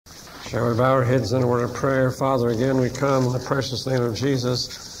Shall we bow our heads in a word of prayer? Father, again we come in the precious name of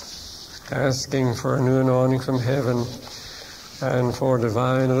Jesus, asking for a new anointing from heaven and for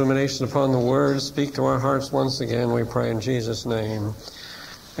divine illumination upon the Word. Speak to our hearts once again, we pray in Jesus' name.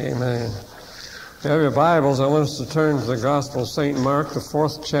 Amen. If you have your Bibles, I want us to turn to the Gospel of St. Mark, the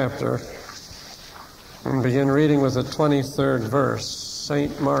 4th chapter, and begin reading with the 23rd verse.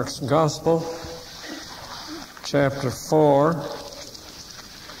 St. Mark's Gospel, chapter 4,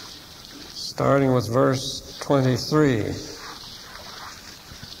 starting with verse 23.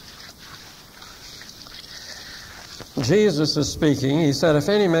 Jesus is speaking. He said, "If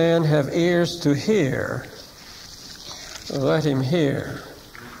any man have ears to hear, let him hear.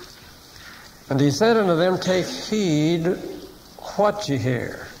 And he said unto them, Take heed what ye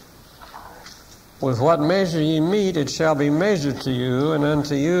hear. With what measure ye mete, it shall be measured to you, and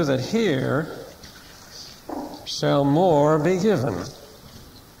unto you that hear shall more be given.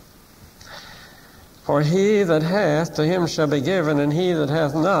 For he that hath, to him shall be given, and he that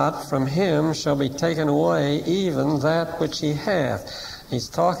hath not, from him shall be taken away even that which he hath." He's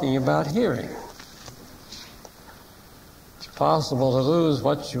talking about hearing. It's possible to lose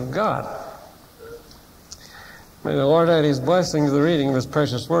what you've got. May the Lord add His blessing to the reading of His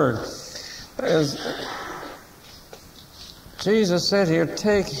precious Word. As Jesus said here,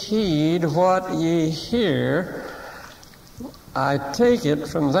 "Take heed what ye hear," I take it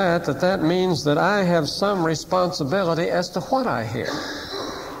from that means that I have some responsibility as to what I hear.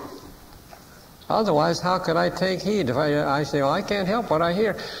 Otherwise, how could I take heed? If I say, well, I can't help what I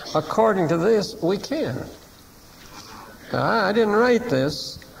hear. According to this, we can. Now, I didn't write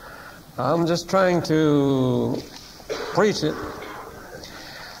this. I'm just trying to preach it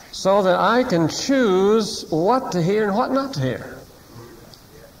so that I can choose what to hear and what not to hear.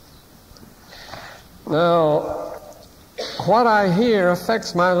 Now, what I hear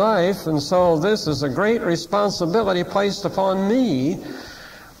affects my life, and so this is a great responsibility placed upon me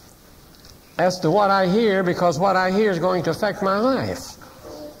as to what I hear, because what I hear is going to affect my life.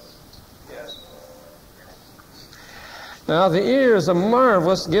 Now, the ear is a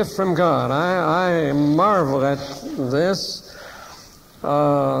marvelous gift from God. I marvel at this.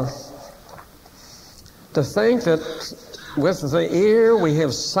 To think that with the ear we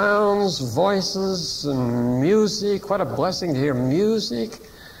have sounds, voices, and music. What a blessing to hear music.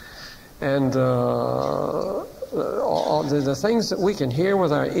 And all the things that we can hear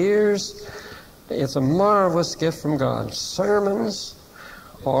with our ears, it's a marvelous gift from God. Sermons,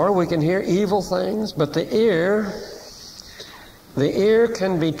 or we can hear evil things, but the ear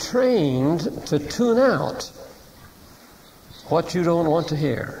can be trained to tune out what you don't want to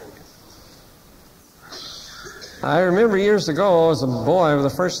hear. I remember years ago, as a boy, the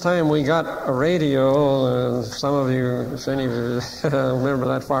first time we got a radio, some of you, if any of you remember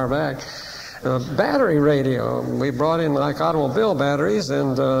that far back, a battery radio. We brought in like automobile batteries,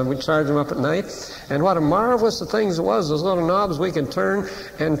 and we charged them up at night. And what a marvelous things it was, those little knobs we could turn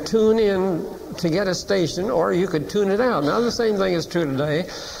and tune in to get a station, or you could tune it out. Now the same thing is true today.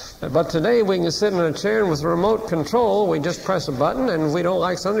 But today we can sit in a chair, and with remote control, we just press a button, and if we don't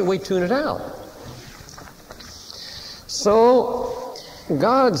like something, we tune it out. So,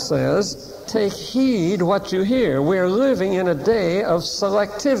 God says, take heed what you hear. We are living in a day of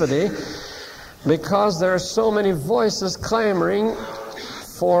selectivity because there are so many voices clamoring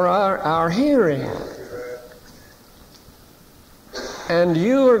for our hearing. And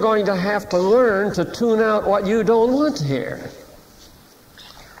you are going to have to learn to tune out what you don't want to hear.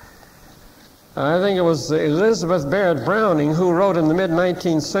 I think it was Elizabeth Barrett Browning who wrote in the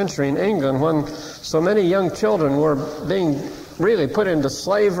mid-19th century in England, when so many young children were being really put into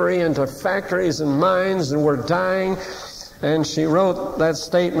slavery, into factories and mines, and were dying. And she wrote that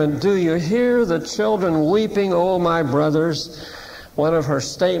statement, "Do you hear the children weeping, oh my brothers?" One of her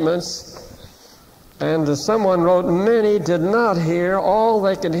statements. And someone wrote, "Many did not hear. All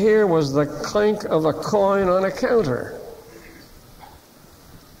they could hear was the clink of a coin on a counter."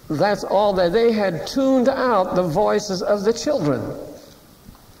 That's all that they had tuned out, the voices of the children.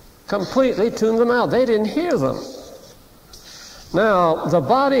 Completely tuned them out. They didn't hear them. Now, the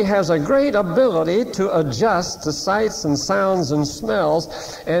body has a great ability to adjust to sights and sounds and smells,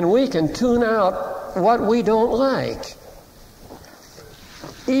 and we can tune out what we don't like.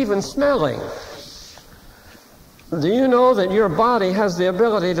 Even smelling. Do you know that your body has the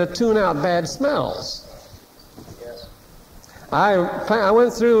ability to tune out bad smells? I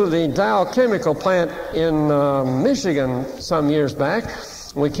went through the Dow chemical plant in Michigan some years back.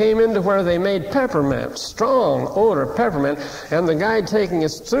 We came into where they made peppermint, strong odor of peppermint, and the guy taking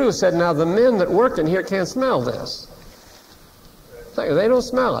us through said, "Now the men that work in here can't smell this." They don't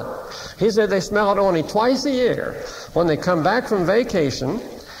smell it. He said they smell it only twice a year, when they come back from vacation,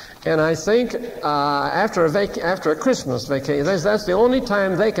 and I think after a Christmas vacation. That's the only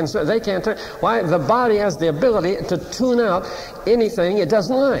time they can't turn. Why? The body has the ability to tune out anything it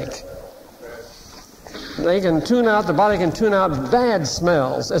doesn't like. The body can tune out bad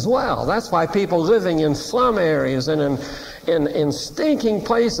smells as well. That's why people living in slum areas and in stinking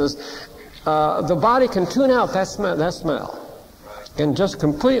places, the body can tune out that smell. And just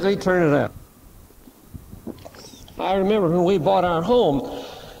completely turn it out. I remember when we bought our home,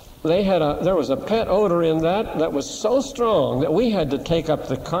 there was a pet odor in that was so strong that we had to take up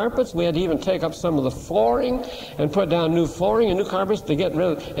the carpets. We had to even take up some of the flooring and put down new flooring and new carpets to get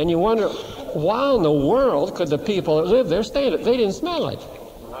rid of it. And you wonder, why in the world could the people that lived there stand it? They didn't smell it.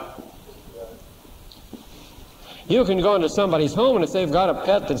 You can go into somebody's home, and if they've got a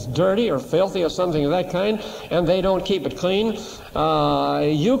pet that's dirty or filthy or something of that kind, and they don't keep it clean,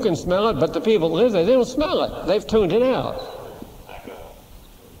 you can smell it, but the people that live there, they don't smell it. They've tuned it out.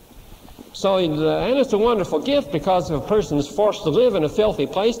 So, and it's a wonderful gift, because if a person is forced to live in a filthy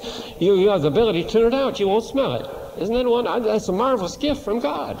place, you have the ability to tune it out. You won't smell it. Isn't that one? That's a marvelous gift from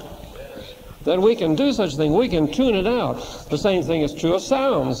God, that we can do such a thing. We can tune it out. The same thing is true of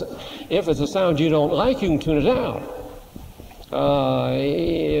sounds. If it's a sound you don't like, you can tune it out.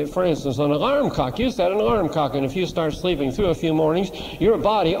 For instance, an alarm clock. You set an alarm clock, and if you start sleeping through a few mornings, your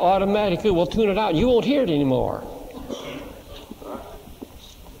body automatically will tune it out. You won't hear it anymore.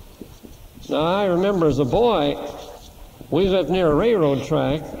 Now, I remember as a boy, we lived near a railroad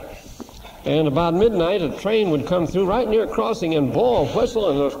track, and about midnight, a train would come through right near a crossing and blow a whistle,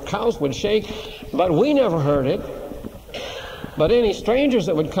 and the house would shake, but we never heard it. But any strangers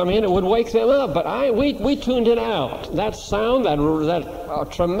that would come in, it would wake them up. But we tuned it out. That sound, that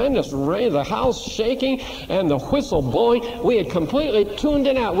tremendous rain, the house shaking, and the whistle blowing, we had completely tuned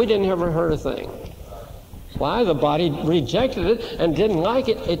it out. We didn't ever hear a thing. Why? The body rejected it and didn't like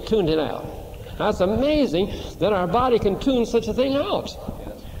it. It tuned it out. That's amazing that our body can tune such a thing out.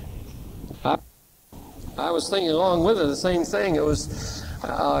 I was thinking along with it the same thing. It was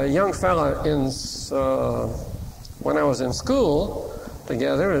a young fella when I was in school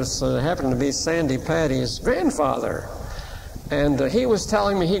together. It happened to be Sandy Patty's grandfather. And he was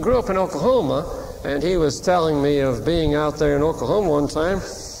telling me, he grew up in Oklahoma, and he was telling me of being out there in Oklahoma one time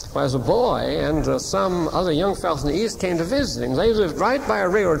as a boy, and some other young fellows in the East came to visit him. They lived right by a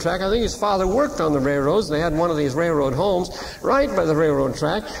railroad track. I think his father worked on the railroads. They had one of these railroad homes right by the railroad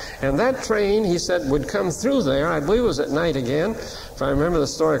track, and that train, he said, would come through there. I believe it was at night again, if I remember the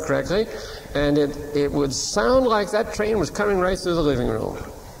story correctly, and it would sound like that train was coming right through the living room.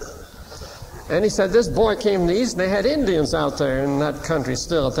 And he said this boy came from the East, and they had Indians out there in that country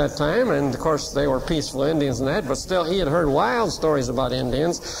still at that time, and of course they were peaceful Indians and that, but still he had heard wild stories about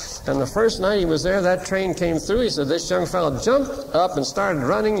Indians. And the first night he was there, that train came through. He said this young fellow jumped up and started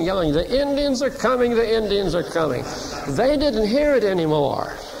running, yelling, "The Indians are coming, the Indians are coming." They didn't hear it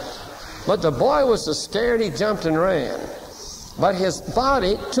anymore. But the boy was so scared he jumped and ran. But his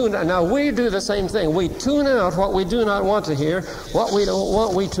body tuned out. Now we do the same thing. We tune out what we do not want to hear. What we don't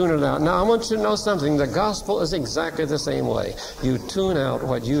want, we tune it out. Now I want you to know something. The gospel is exactly the same way. You tune out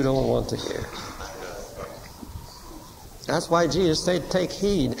what you don't want to hear. That's why Jesus said, take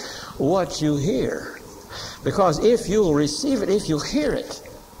heed what you hear. Because if you'll receive it, if you hear it,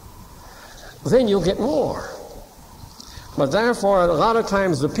 then you'll get more. But therefore, a lot of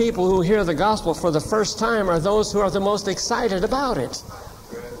times the people who hear the gospel for the first time are those who are the most excited about it.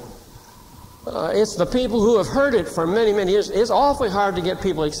 It's the people who have heard it for many, many years. It's awfully hard to get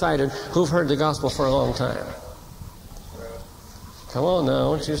people excited who've heard the gospel for a long time. Come on now,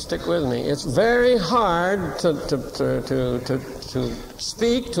 won't you stick with me? It's very hard to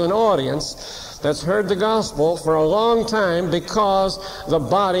speak to an audience that's heard the gospel for a long time because the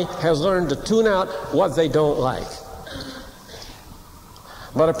body has learned to tune out what they don't like.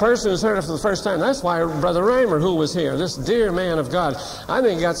 But a person who's heard it for the first time, that's why Brother Reimer, who was here, this dear man of God, I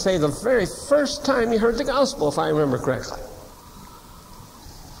think he got saved the very first time he heard the gospel, if I remember correctly.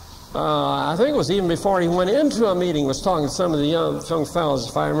 I think it was even before he went into a meeting, was talking to some of the young fellows,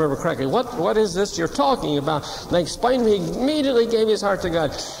 if I remember correctly. What is this you're talking about? And they explained to me, he immediately gave his heart to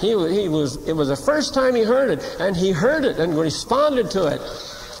God. It was the first time he heard it, and he heard it and responded to it.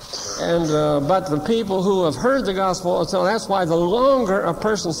 And but the people who have heard the gospel, so that's why the longer a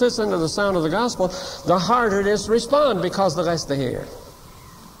person sits under the sound of the gospel, the harder it is to respond, because the less they hear.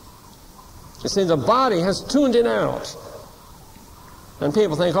 You see, the body has tuned it out. And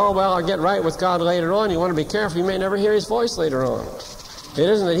people think, oh, well, I'll get right with God later on. You want to be careful. You may never hear his voice later on. It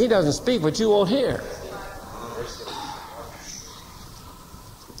isn't that he doesn't speak, but you won't hear.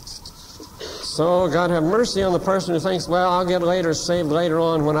 So God have mercy on the person who thinks, well, I'll get saved later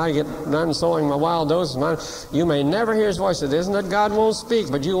on when I get done sowing my wild oats. You may never hear his voice. It isn't that God won't speak,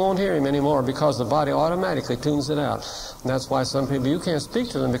 but you won't hear him anymore because the body automatically tunes it out. And that's why some people, you can't speak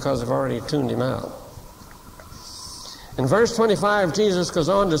to them because they've already tuned him out. In verse 25, Jesus goes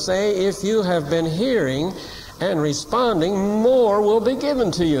on to say, if you have been hearing and responding, more will be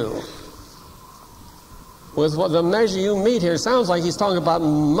given to you. With what the measure you meet here, it sounds like he's talking about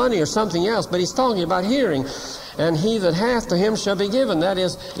money or something else, but he's talking about hearing. And he that hath, to him shall be given. That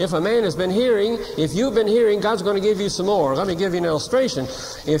is, if a man has been hearing, if you've been hearing, God's going to give you some more. Let me give you an illustration.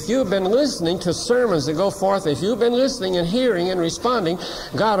 If you've been listening to sermons that go forth, if you've been listening and hearing and responding,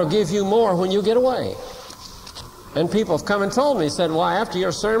 God will give you more when you get away. And people have come and told me, said, well, after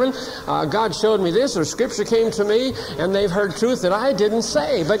your sermon, God showed me this, or Scripture came to me, and they've heard truth that I didn't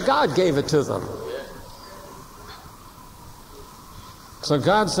say, but God gave it to them. So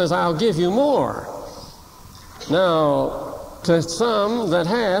God says, I'll give you more. Now, to some that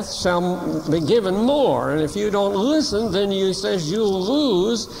hath shall be given more. And if you don't listen, then he says you'll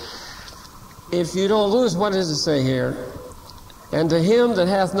lose. If you don't lose, what does it say here? And to him that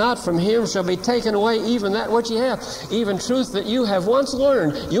hath not, from him shall be taken away even that which ye have. Even truth that you have once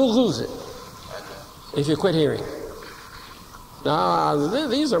learned, you'll lose it if you quit hearing. Now,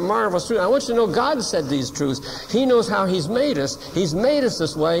 these are marvelous truths. I want you to know God said these truths. He knows how he's made us. He's made us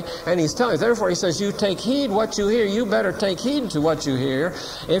this way, and he's telling us. Therefore, he says, you take heed what you hear. You better take heed to what you hear.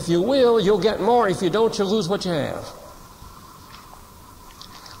 If you will, you'll get more. If you don't, you'll lose what you have.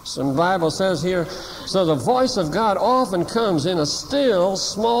 So the Bible says here, so the voice of God often comes in a still,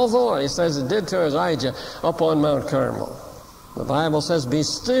 small voice, as it did to Elijah up on Mount Carmel. The Bible says, be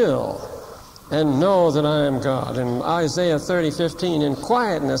still and know that I am God. In Isaiah 30:15, in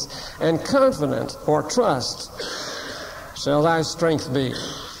quietness and confidence or trust shall thy strength be.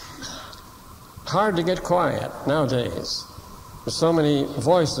 Hard to get quiet nowadays. There's so many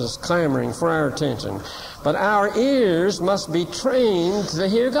voices clamoring for our attention. But our ears must be trained to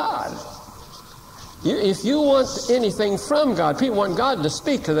hear God. If you want anything from God, people want God to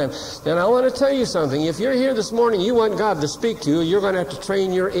speak to them, then I want to tell you something. If you're here this morning, you want God to speak to you, you're going to have to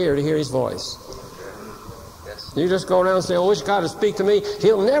train your ear to hear his voice. You just go around and say, I wish God would speak to me.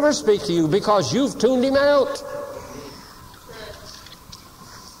 He'll never speak to you because you've tuned him out.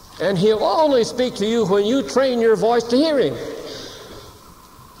 And he'll only speak to you when you train your voice to hear him.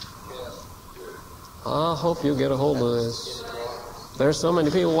 I hope you get a hold of this. There's so many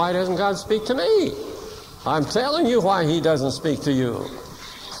people, why doesn't God speak to me? I'm telling you why he doesn't speak to you.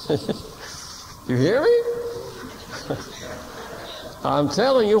 You hear me? I'm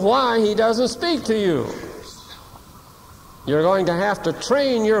telling you why he doesn't speak to you. You're going to have to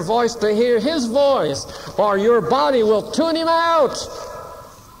train your voice to hear his voice, or your body will tune him out.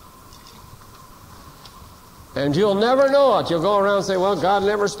 And you'll never know it. You'll go around and say, well, God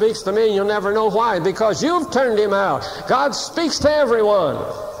never speaks to me, and you'll never know why, because you've turned him out. God speaks to everyone.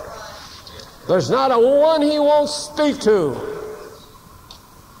 There's not a one he won't speak to.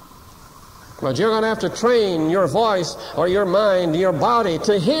 But you're going to have to train your voice or your mind, your body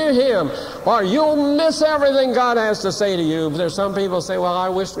to hear him, or you'll miss everything God has to say to you. But there's some people who say, well, I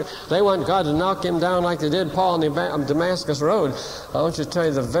wish they want God to knock him down like they did Paul on the Damascus Road. I want you to tell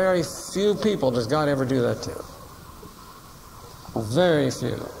you, the very few people does God ever do that to. Very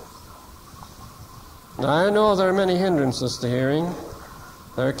few. Now, I know there are many hindrances to hearing.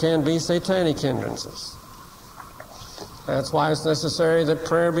 There can be satanic hindrances. That's why it's necessary that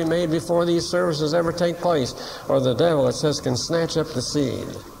prayer be made before these services ever take place, or the devil, it says, can snatch up the seed.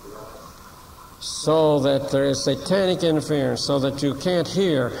 So that there is satanic interference, so that you can't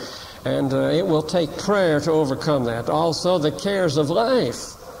hear, and it will take prayer to overcome that. Also, the cares of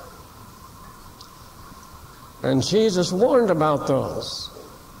life. And Jesus warned about those.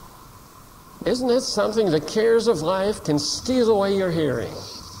 Isn't that something? The cares of life can steal away your hearing.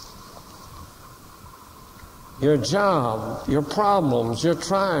 Your job, your problems, your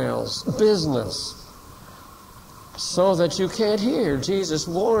trials, business, so that you can't hear. Jesus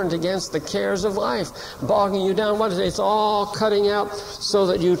warned against the cares of life, bogging you down. What is it? It's all cutting out so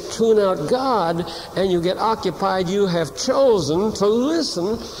that you tune out God and you get occupied. You have chosen to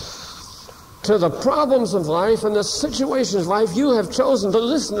listen to the problems of life and the situations of life. You have chosen to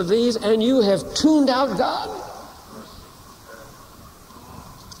listen to these, and you have tuned out God.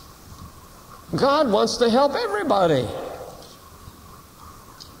 God wants to help everybody.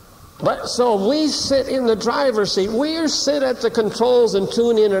 But so we sit in the driver's seat. We sit at the controls and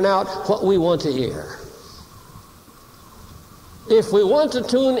tune in and out what we want to hear. If we want to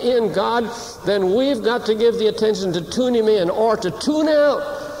tune in God, then we've got to give the attention to tune him in, or to tune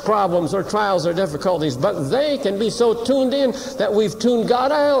out problems or trials or difficulties, but they can be so tuned in that we've tuned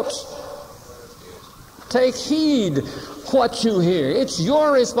God out. Take heed what you hear. It's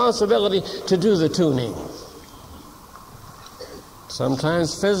your responsibility to do the tuning.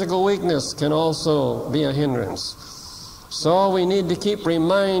 Sometimes physical weakness can also be a hindrance. So we need to keep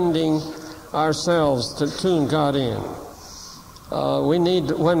reminding ourselves to tune God in. We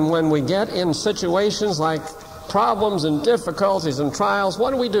need, when we get in situations like problems and difficulties and trials,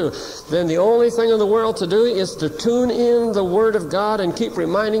 what do? Then the only thing in the world to do is to tune in the Word of God and keep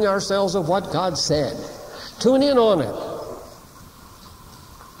reminding ourselves of what God said. Tune in on it.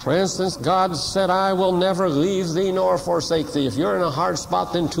 For instance, God said, I will never leave thee nor forsake thee. If you're in a hard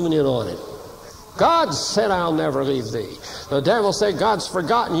spot, then tune in on it. God said, I'll never leave thee. The devil said, God's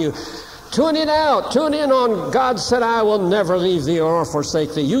forgotten you. Tune it out. Tune in on God said, I will never leave thee or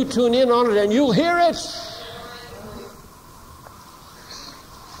forsake thee. You tune in on it and you'll hear it.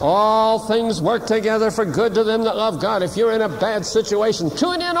 All things work together for good to them that love God. If you're in a bad situation,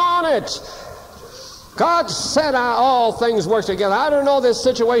 tune in on it. God said all things work together. I don't know this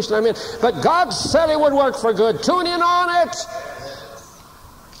situation I'm in, but God said it would work for good. Tune in on it.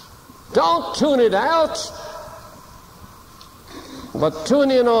 Don't tune it out, but tune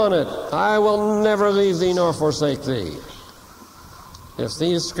in on it. I will never leave thee nor forsake thee. If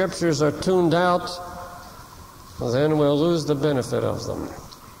these scriptures are tuned out, then we'll lose the benefit of them.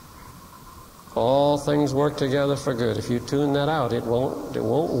 All things work together for good. If you tune that out, it won't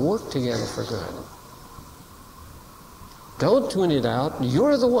work together for good. Don't tune it out.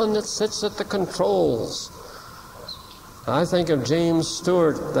 You're the one that sits at the controls. I think of James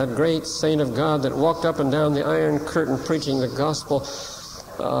Stewart, that great saint of God that walked up and down the Iron Curtain preaching the gospel.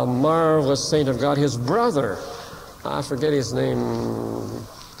 A marvelous saint of God. His brother, I forget his name,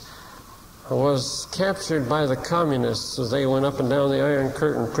 was captured by the communists as they went up and down the Iron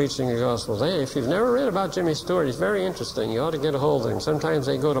Curtain preaching the gospel. If you've never read about Jimmy Stewart, he's very interesting. You ought to get a hold of him. Sometimes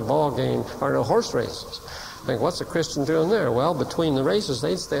they go to ball games or to horse races. Think, what's a Christian doing there? Well, between the races,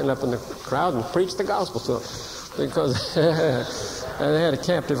 they'd stand up in the crowd and preach the gospel to them. Because they had a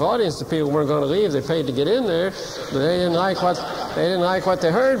captive audience. The people weren't going to leave. They paid to get in there. But they didn't like what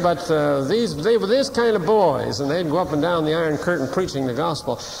they heard. But they were this kind of boys, and they'd go up and down the Iron Curtain preaching the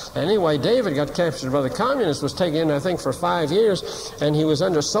gospel. Anyway, David got captured by the communists, was taken in, I think, for 5 years, and he was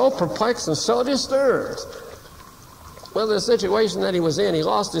under so perplexed and so disturbed with the situation that he was in. He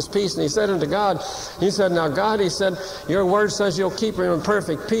lost his peace, and he said unto God, he said, now God, he said, your word says you'll keep him in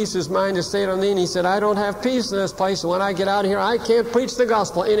perfect peace. His mind is stayed on thee. And he said, I don't have peace in this place, and when I get out of here, I can't preach the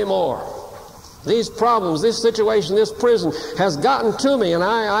gospel anymore. These problems, this situation, this prison has gotten to me, and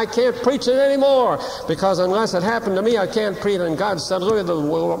I can't preach it anymore, because unless it happened to me, I can't preach it. And God said,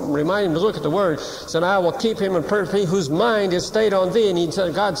 remind him to look at the word, said, I will keep him in perfect peace whose mind is stayed on thee. And he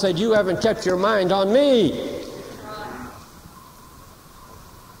said, God said, you haven't kept your mind on me.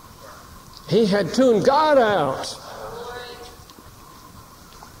 He had tuned God out.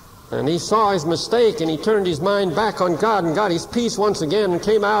 And he saw his mistake, and he turned his mind back on God and got his peace once again and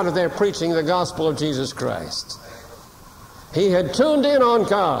came out of there preaching the gospel of Jesus Christ. He had tuned in on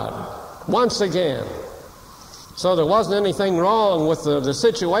God once again. So there wasn't anything wrong with the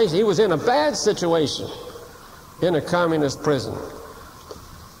situation. He was in a bad situation in a communist prison.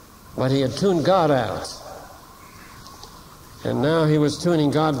 But he had tuned God out. And now he was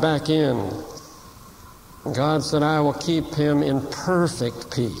tuning God back in. God said, I will keep him in perfect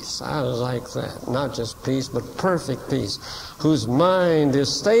peace. I like that. Not just peace, but perfect peace, whose mind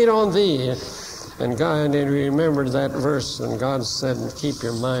is stayed on thee. And God remembered that verse, and God said, keep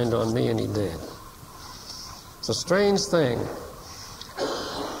your mind on me, and he did. It's a strange thing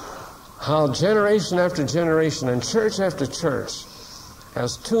how generation after generation and church after church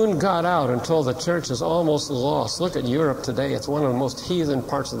has tuned God out until the church is almost lost. Look at Europe today. It's one of the most heathen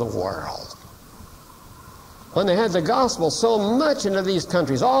parts of the world. When they had the gospel so much into these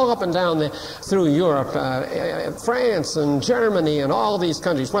countries, all up and down through Europe, France and Germany and all these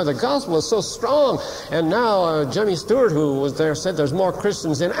countries where the gospel was so strong. And now Jimmy Stewart, who was there, said there's more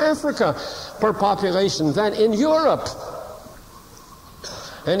Christians in Africa per population than in Europe.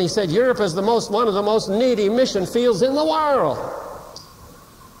 And he said Europe is one of the most needy mission fields in the world.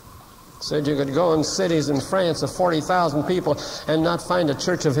 Said you could go in cities in France of 40,000 people and not find a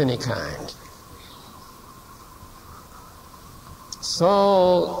church of any kind.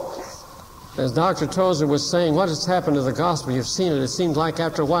 So As Dr. Tozer was saying, what has happened to the gospel? You've seen it. It seems like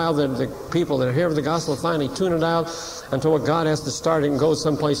after a while that the people that hear the gospel finally tune it out until God has to start it and go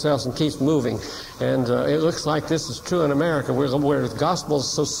someplace else and keeps moving. And it looks like this is true in America, where the gospel is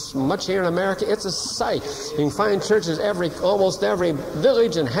so much here in America. It's a sight. You can find churches almost every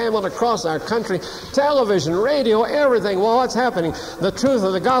village and hamlet across our country, television, radio, everything. Well, what's happening? The truth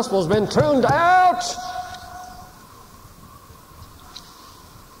of the gospel has been tuned out.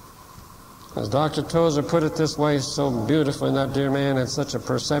 As Dr. Tozer put it this way so beautifully, that dear man had such a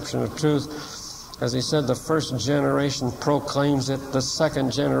perception of truth. As he said, the first generation proclaims it, the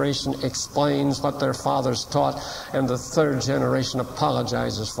second generation explains what their fathers taught, and the third generation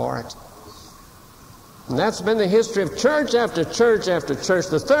apologizes for it. And that's been the history of church after church after church.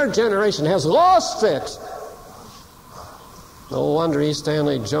 The third generation has lost it. No wonder E.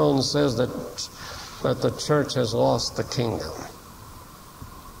 Stanley Jones says that the church has lost the kingdom.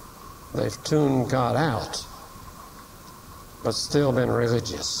 They've tuned God out, but still been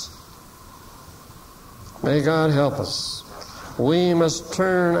religious. May God help us. We must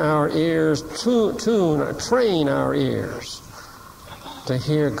turn our ears, train our ears to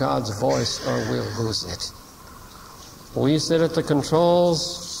hear God's voice, or we'll lose it. We sit at the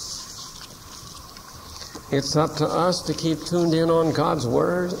controls. It's up to us to keep tuned in on God's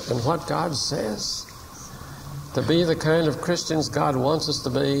Word and what God says, to be the kind of Christians God wants us to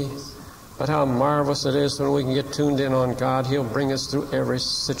be. But how marvelous it is when we can get tuned in on God. He'll bring us through every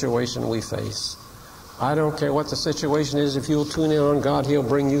situation we face. I don't care what the situation is. If you'll tune in on God, He'll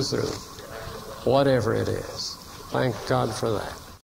bring you through, whatever it is. Thank God for that.